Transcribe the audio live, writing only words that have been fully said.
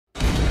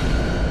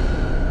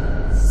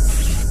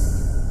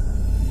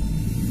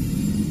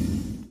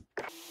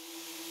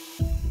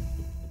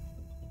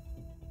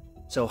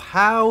So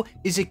how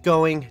is it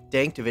going,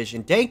 Dank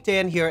Division? Dank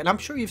Dan here, and I'm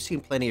sure you've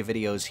seen plenty of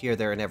videos here,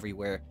 there, and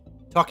everywhere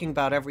talking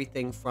about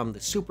everything from the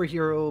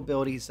superhero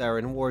abilities that are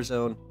in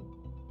Warzone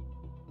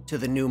to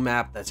the new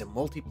map that's in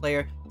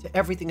multiplayer to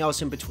everything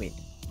else in between.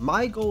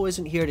 My goal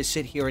isn't here to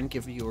sit here and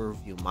give you a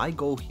review. My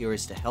goal here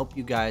is to help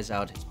you guys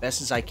out as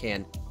best as I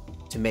can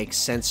to make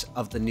sense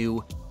of the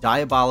new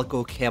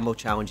Diabolical Camo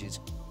challenges,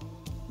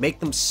 make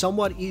them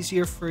somewhat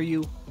easier for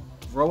you,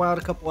 throw out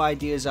a couple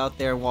ideas out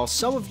there, and while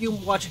some of you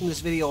watching this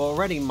video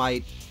already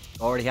might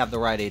already have the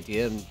right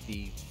idea and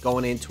be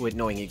going into it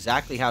knowing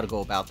exactly how to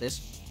go about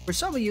this, for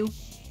some of you,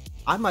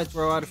 I might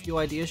throw out a few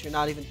ideas you're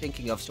not even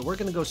thinking of. So we're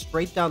going to go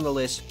straight down the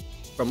list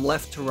from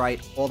left to right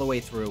all the way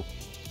through,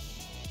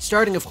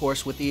 starting of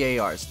course with the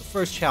ARs. The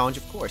first challenge,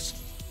 of course,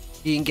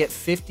 you can get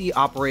 50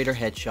 operator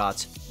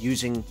headshots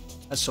using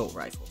assault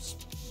rifles.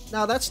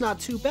 Now that's not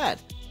too bad.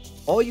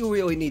 All you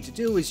really need to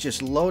do is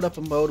just load up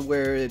a mode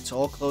where it's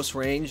all close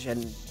range,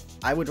 and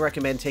I would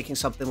recommend taking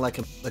something like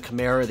the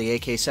Chimera, the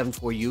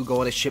AK-74U,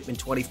 go on a shipment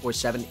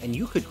 24/7, and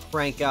you could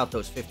crank out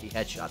those 50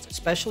 headshots,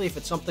 especially if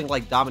it's something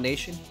like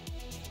Domination.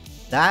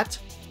 That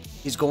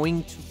is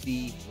going to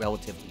be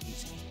relatively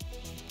easy.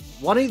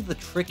 One of the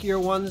trickier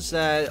ones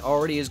that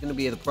already is going to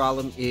be the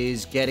problem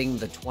is getting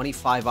the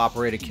 25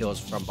 operator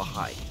kills from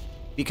behind,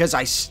 because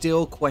I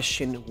still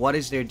question what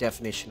is their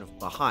definition of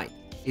behind.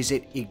 Is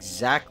it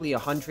exactly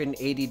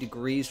 180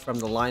 degrees from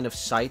the line of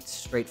sight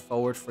straight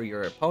forward for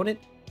your opponent,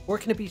 or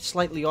can it be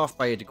slightly off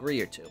by a degree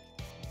or two?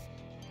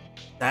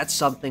 That's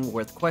something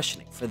worth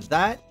questioning. For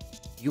that,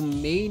 you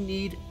may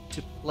need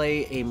to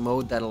play a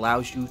mode that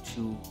allows you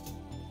to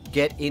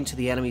get into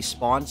the enemy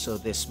spawn, so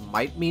this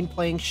might mean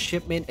playing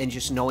shipment and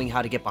just knowing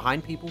how to get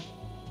behind people,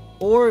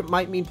 or it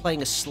might mean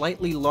playing a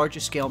slightly larger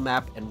scale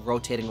map and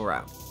rotating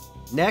around.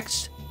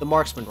 Next, the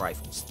marksman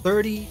rifles.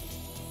 30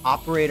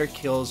 operator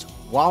kills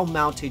while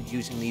mounted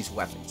using these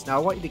weapons. Now I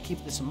want you to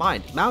keep this in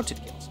mind, mounted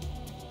kills.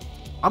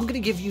 I'm going to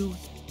give you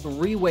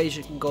 3 ways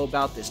you can go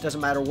about this.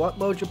 Doesn't matter what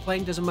mode you're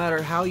playing, doesn't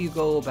matter how you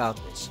go about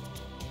this.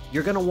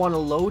 You're going to want to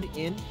load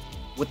in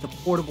with the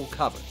portable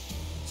cover,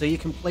 so you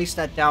can place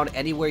that down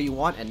anywhere you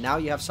want, and now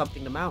you have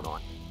something to mount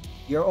on.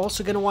 You're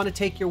also going to want to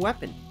take your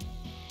weapon,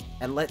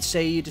 and let's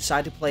say you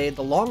decide to play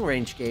the long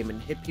range game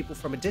and hit people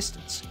from a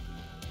distance.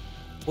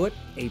 Put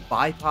a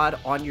bipod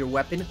on your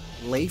weapon,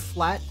 lay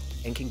flat,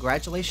 and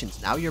congratulations,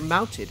 now you're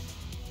mounted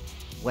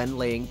when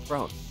laying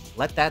prone.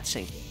 Let that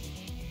sink in.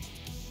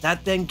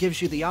 That then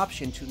gives you the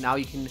option to, now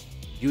you can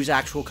use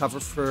actual cover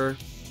for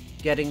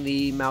getting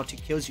the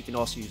mounted kills. You can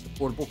also use the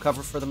portable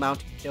cover for the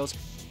mounted kills,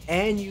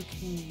 and you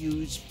can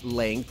use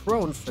laying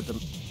prone for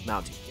the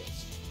mounted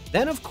kills.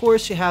 Then of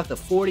course you have the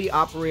 40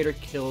 operator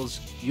kills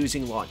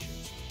using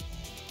launchers.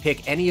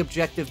 Pick any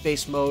objective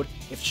based mode.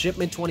 If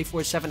shipment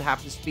 24/7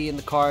 happens to be in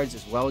the cards,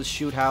 as well as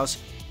shoot house,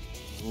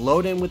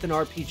 load in with an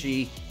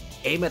RPG,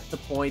 aim at the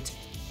point,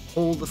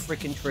 pull the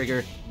freaking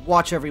trigger,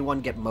 watch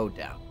everyone get mowed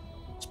down.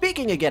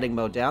 Speaking of getting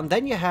mowed down,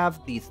 then you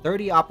have the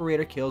 30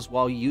 operator kills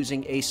while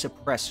using a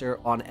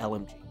suppressor on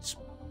LMGs.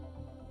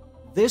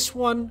 This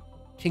one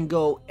can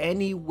go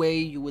any way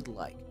you would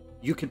like.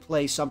 You could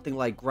play something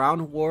like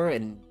Ground War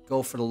and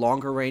go for the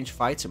longer range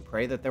fights and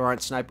pray that there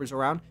aren't snipers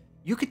around.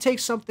 You could take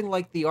something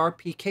like the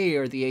RPK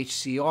or the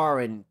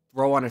HCR and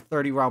throw on a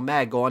 30 round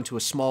mag, go onto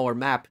a smaller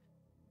map,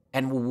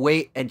 and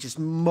wait and just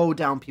mow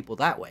down people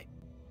that way.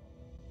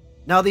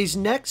 Now these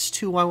next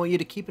 2, I want you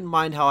to keep in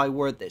mind how I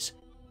word this.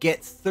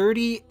 Get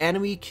 30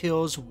 enemy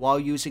kills while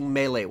using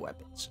melee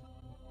weapons.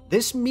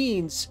 This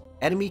means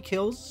enemy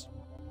kills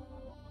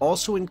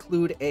also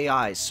include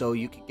AIs, so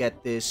you could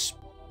get this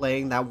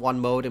playing that one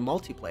mode in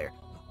multiplayer.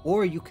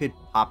 Or you could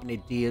pop in a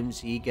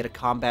DMZ, get a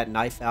combat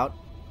knife out,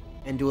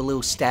 and do a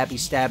little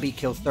stabby,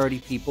 kill 30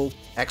 people,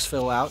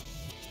 exfil out.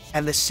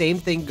 And the same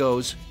thing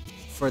goes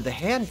for the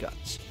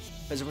handguns.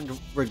 Because in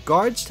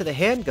regards to the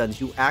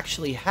handguns, you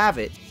actually have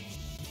it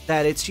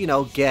that it's, you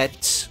know,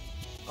 get,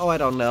 I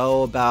don't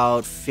know,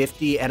 about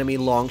 50 enemy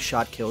long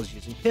shot kills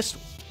using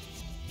pistols.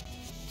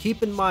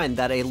 Keep in mind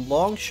that a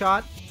long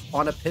shot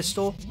on a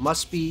pistol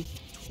must be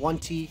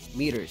 20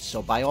 meters.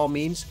 So by all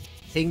means,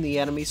 ping the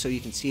enemy so you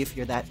can see if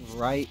you're that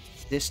right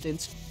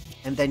distance,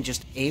 and then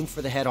just aim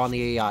for the head on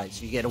the AI.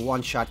 So you get a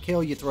one-shot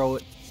kill, you throw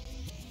it,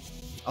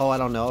 I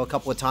don't know, a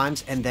couple of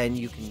times, and then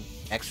you can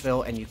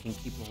exfil and you can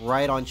keep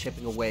right on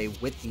chipping away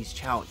with these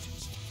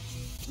challenges.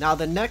 Now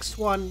the next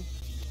one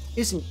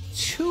isn't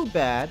too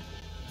bad.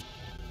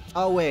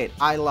 Oh wait,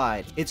 I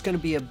lied. It's going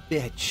to be a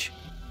bitch.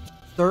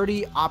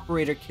 30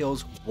 operator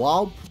kills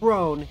while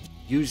prone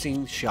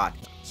using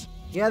shotguns.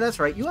 Yeah, that's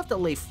right. You have to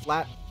lay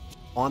flat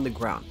on the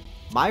ground.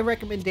 My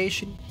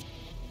recommendation,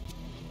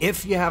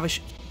 if you have a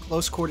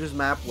close quarters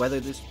map, whether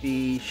this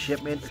be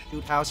shipment or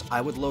shoot house,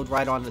 I would load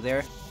right onto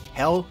there.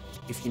 Hell,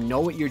 if you know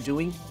what you're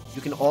doing,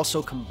 you can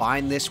also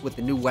combine this with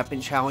the new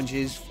weapon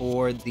challenges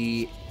for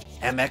the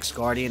MX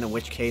Guardian, in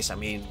which case, I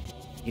mean,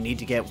 you need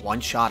to get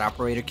one-shot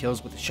operator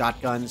kills with the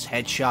shotguns,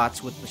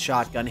 headshots with the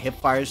shotgun,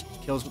 hipfires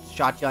kills with the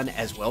shotgun,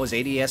 as well as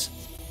ADS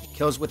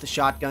kills with the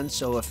shotgun.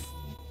 So if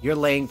you're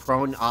laying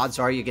prone, odds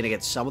are you're going to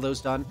get some of those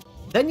done.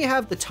 Then you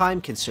have the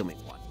time-consuming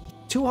one.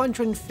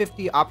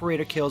 250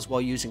 operator kills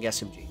while using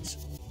SMGs.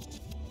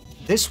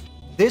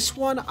 This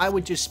one I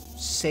would just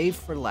save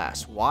for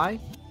last. Why?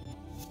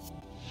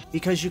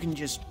 Because you can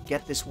just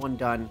get this one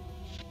done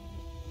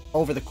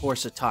over the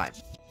course of time.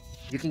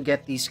 You can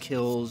get these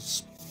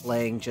kills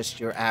playing just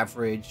your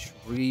average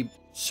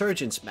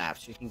resurgence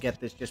maps. You can get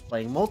this just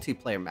playing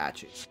multiplayer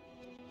matches.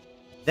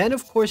 Then,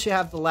 of course, you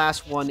have the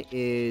last one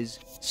is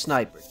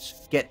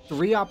snipers. Get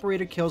 3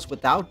 operator kills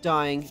without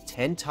dying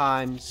 10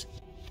 times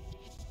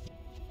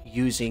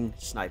using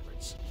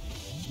snipers.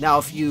 Now,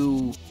 if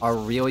you are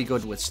really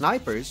good with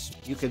snipers,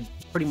 you could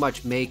pretty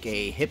much make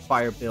a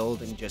hipfire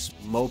build and just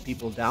mow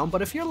people down.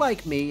 But if you're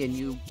like me and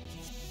you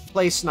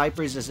play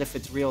snipers as if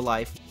it's real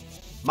life,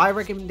 my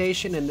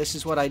recommendation, and this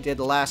is what I did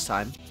the last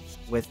time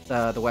with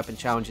the weapon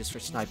challenges for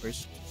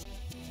snipers,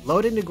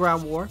 load into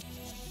Ground War.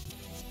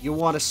 You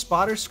want a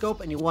spotter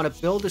scope and you want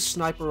to build a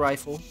sniper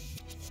rifle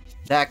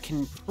that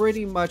can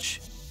pretty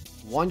much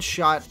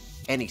one-shot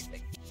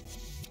anything.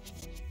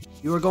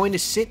 You are going to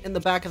sit in the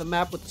back of the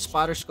map with the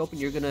spotter scope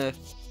and you're going to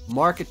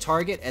mark a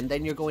target, and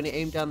then you're going to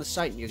aim down the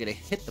sight and you're going to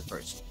hit the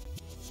person.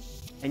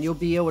 And you'll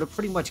be able to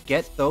pretty much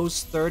get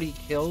those 30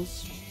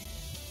 kills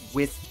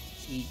with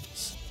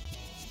ease.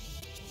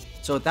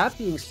 So that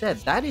being said,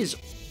 that is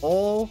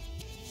all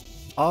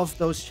of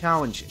those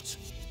challenges.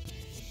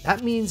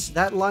 That means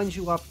that lines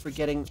you up for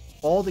getting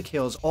all the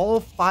kills, all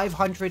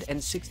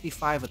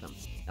 565 of them.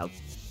 Now,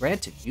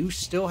 granted, you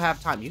still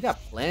have time. You got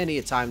plenty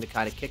of time to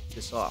kind of kick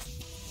this off,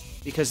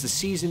 because the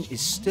season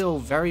is still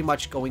very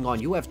much going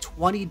on. You have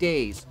 20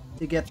 days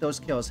to get those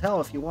kills.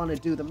 Hell, if you want to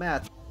do the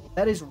math,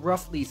 that is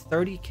roughly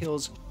 30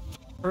 kills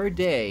per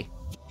day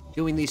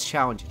doing these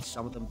challenges.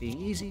 Some of them being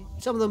easy,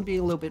 some of them being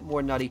a little bit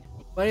more nutty.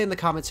 But in the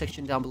comment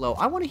section down below,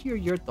 I want to hear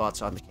your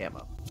thoughts on the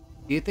camo.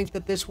 Do you think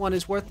that this one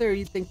is worth it, or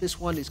you think this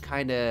one is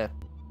kind of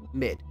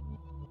mid?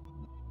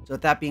 So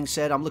with that being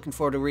said, I'm looking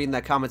forward to reading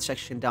that comment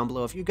section down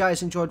below. If you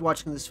guys enjoyed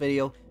watching this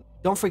video,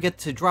 don't forget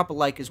to drop a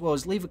like, as well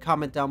as leave a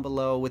comment down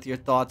below with your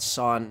thoughts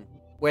on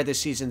where this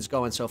season's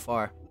going so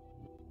far.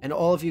 And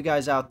all of you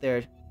guys out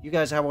there, you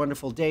guys have a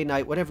wonderful day,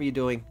 night, whatever you're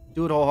doing.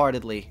 Do it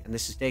wholeheartedly. And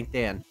this is Dank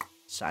Dan,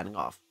 signing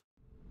off.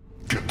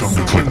 Get them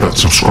to click that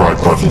subscribe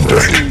button,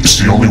 Dank. It's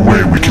the only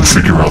way we can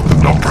figure out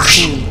the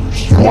numbers.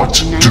 What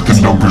do the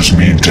numbers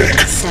mean, Dank?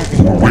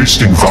 We're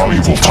wasting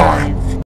valuable time.